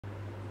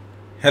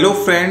Hello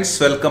friends,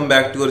 welcome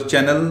back to our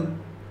channel.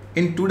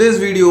 In today's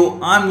video,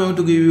 I am going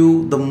to give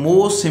you the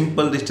most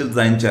simple digital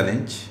design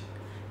challenge,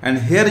 and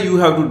here you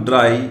have to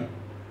draw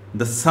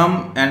the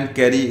sum and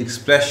carry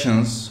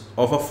expressions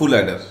of a full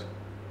adder.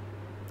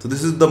 So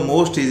this is the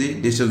most easy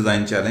digital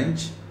design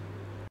challenge.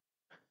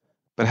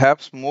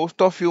 Perhaps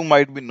most of you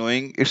might be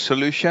knowing its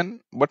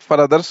solution, but for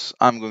others,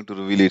 I'm going to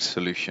reveal its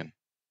solution.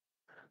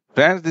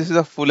 Friends, this is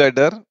a full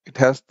adder. It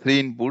has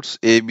three inputs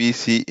A, B,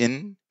 C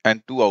in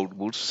and two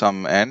outputs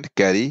sum and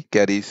carry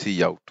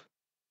C out.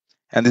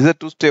 And this is a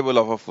truth table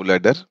of a full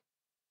adder.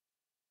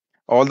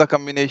 All the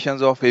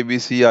combinations of A, B,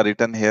 C are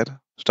written here,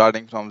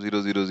 starting from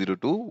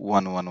 0000 to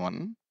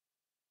 111.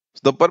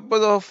 So the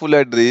purpose of full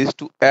adder is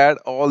to add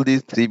all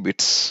these three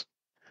bits.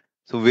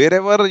 So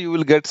wherever you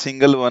will get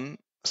single one,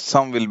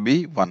 sum will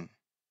be 1.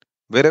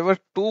 Wherever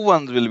two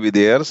ones will be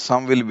there,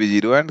 sum will be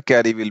 0 and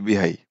carry will be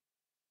high.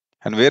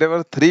 And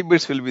wherever three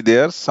bits will be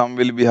there, sum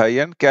will be high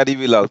and carry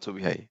will also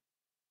be high.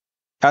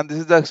 And this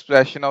is the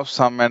expression of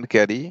sum and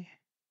carry.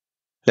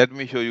 Let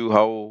me show you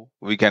how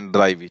we can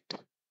drive it.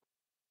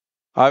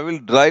 I will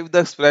drive the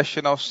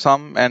expression of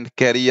sum and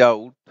carry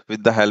out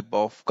with the help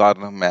of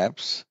Karnaugh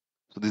maps.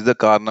 So this is the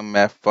Karnaugh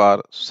map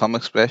for sum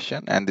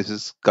expression and this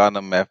is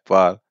Karnaugh map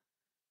for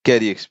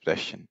carry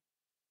expression.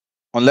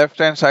 On left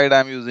hand side, I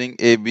am using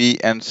A, B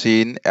and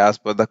C in as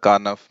per the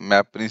Karnaugh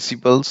map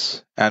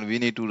principles, and we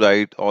need to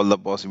write all the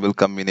possible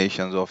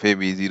combinations of A,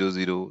 B 0,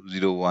 0,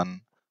 0,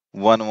 1,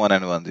 1, 1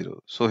 and 1, 0.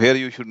 So here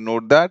you should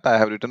note that I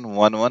have written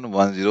 1, 1,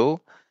 1,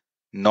 0,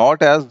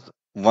 not as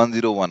 1,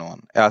 0, 1,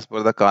 1 as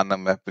per the Karnaugh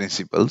map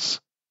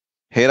principles.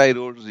 Here I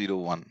wrote 0,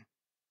 1.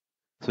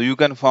 So you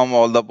can form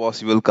all the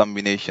possible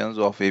combinations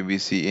of A, B,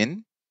 C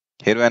in.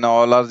 Here when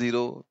all are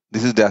 0,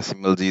 this is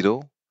decimal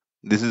 0,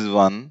 this is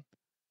 1,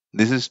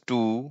 this is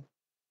 2,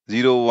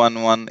 0,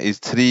 1, 1 is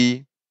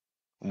 3,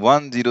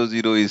 1, 0,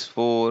 0 is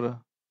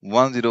 4,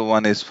 1, 0,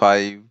 1 is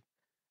 5,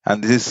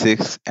 and this is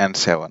 6 and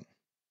 7.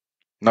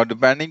 Now,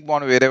 depending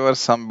upon wherever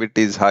some bit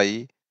is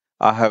high,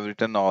 I have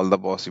written all the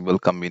possible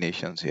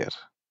combinations here.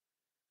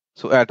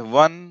 So, at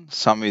 1,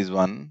 sum is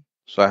 1,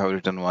 so I have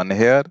written 1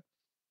 here.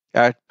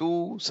 At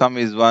 2, sum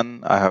is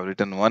 1, I have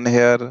written 1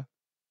 here.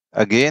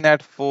 Again,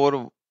 at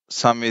 4,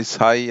 sum is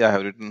high, I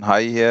have written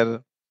high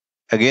here.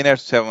 Again,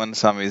 at 7,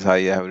 sum is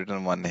high, I have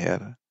written 1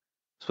 here.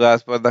 So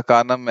as per the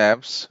Karnaugh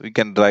maps, we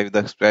can drive the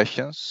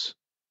expressions.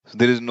 So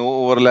there is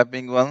no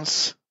overlapping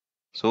ones.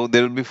 So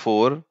there will be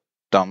 4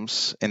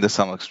 terms in the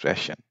sum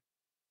expression.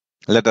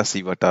 Let us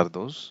see what are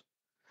those.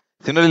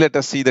 Similarly, let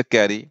us see the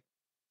carry.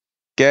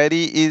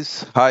 Carry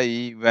is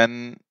high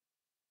when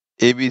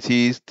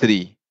ABC is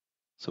 3.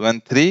 So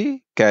when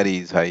 3, carry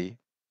is high.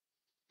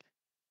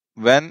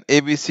 When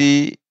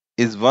ABC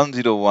is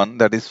 101,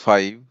 that is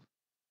 5,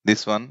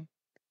 this one,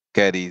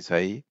 carry is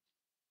high.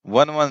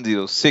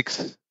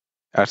 1106,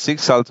 at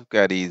 6 also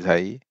carry is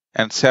high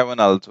and 7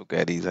 also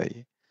carries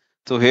high.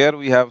 So here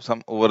we have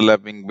some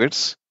overlapping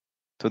bits.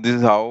 So this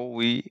is how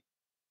we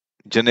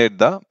generate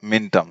the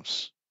min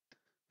terms.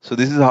 So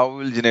this is how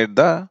we will generate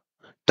the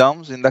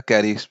terms in the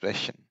carry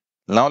expression.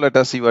 Now let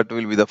us see what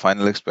will be the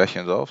final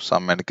expressions of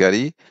sum and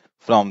carry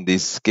from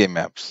these K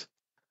maps.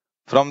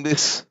 From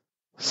this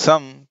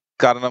sum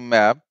Karnaugh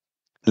map,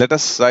 let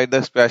us write the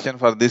expression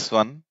for this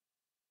one.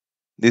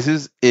 This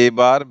is A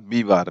bar,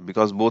 B bar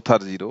because both are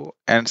 0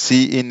 and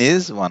C in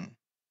is 1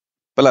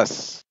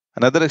 plus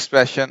another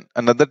expression,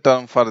 another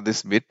term for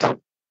this bit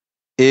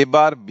A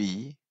bar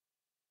B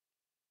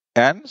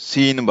and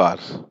C in bar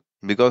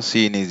because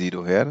C in is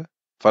 0 here.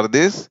 For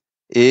this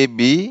A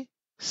B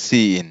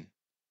C in,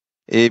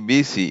 A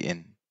B C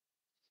in.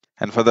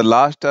 And for the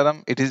last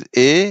term it is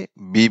A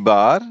B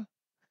bar,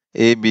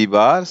 A B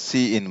bar,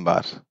 C in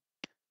bar.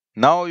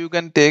 Now you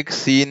can take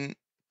C in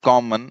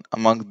common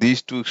among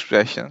these two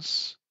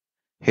expressions.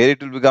 Here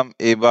it will become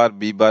A bar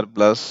B bar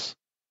plus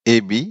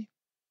AB.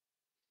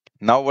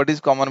 Now what is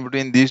common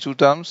between these two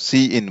terms?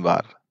 C in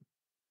bar.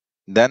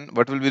 Then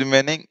what will be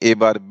remaining? A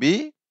bar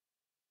B,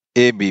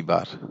 A B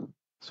bar.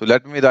 So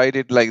let me write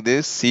it like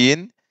this. C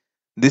in,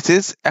 this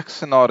is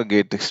XNOR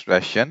gate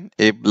expression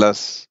A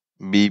plus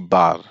B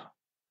bar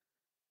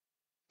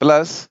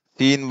plus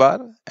C in bar,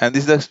 and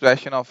this is the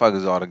expression of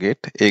XOR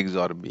gate A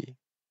XOR B.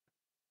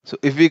 So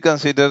if we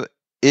consider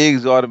A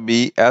XOR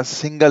B as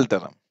single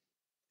term,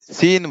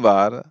 C in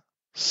bar,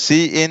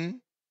 C in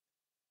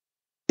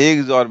A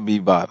XOR B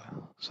bar.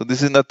 So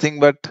this is nothing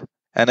but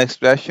an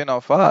expression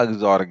of a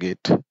XOR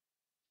gate.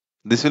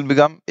 This will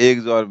become A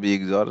XOR B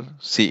XOR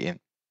C in.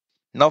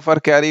 Now for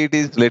carry it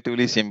is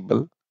relatively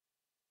simple.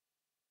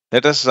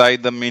 Let us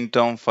write the min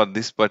term for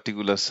this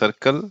particular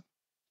circle.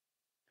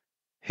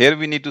 Here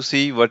we need to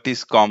see what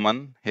is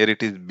common. Here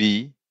it is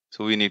B,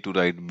 so we need to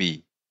write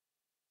B.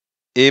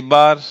 A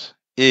bar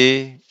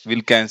A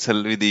will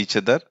cancel with each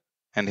other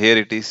and here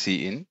it is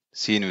C in.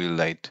 C in we will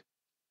write.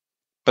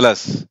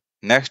 Plus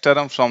next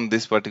term from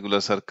this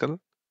particular circle.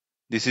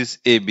 This is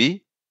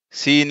AB.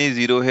 C in is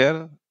 0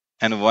 here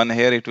and 1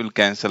 here, it will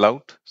cancel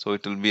out. So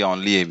it will be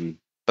only AB.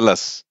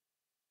 Plus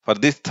for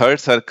this third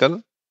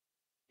circle,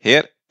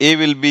 here A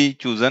will be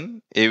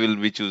chosen, A will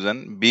be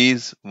chosen, B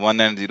is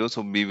 1 and 0,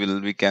 so B will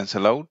be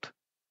cancelled out,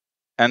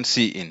 and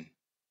C in.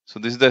 So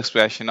this is the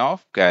expression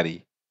of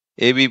carry,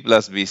 AB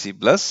plus BC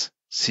plus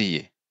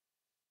CA.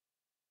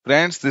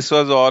 Friends, this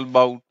was all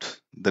about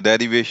the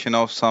derivation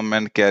of sum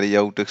and carry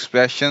out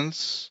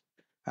expressions,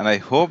 and I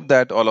hope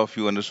that all of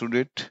you understood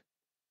it.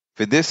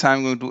 With this,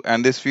 I'm going to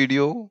end this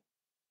video.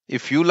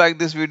 If you like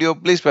this video,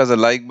 please press the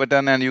like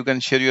button and you can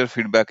share your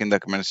feedback in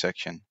the comment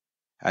section.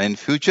 And in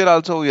future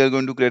also, we are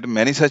going to create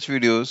many such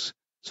videos.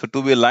 So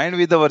to be aligned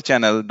with our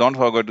channel, don't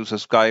forget to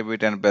subscribe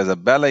it and press the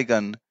bell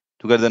icon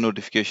to get the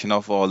notification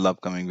of all the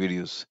upcoming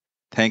videos.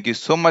 Thank you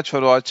so much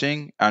for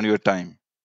watching and your time.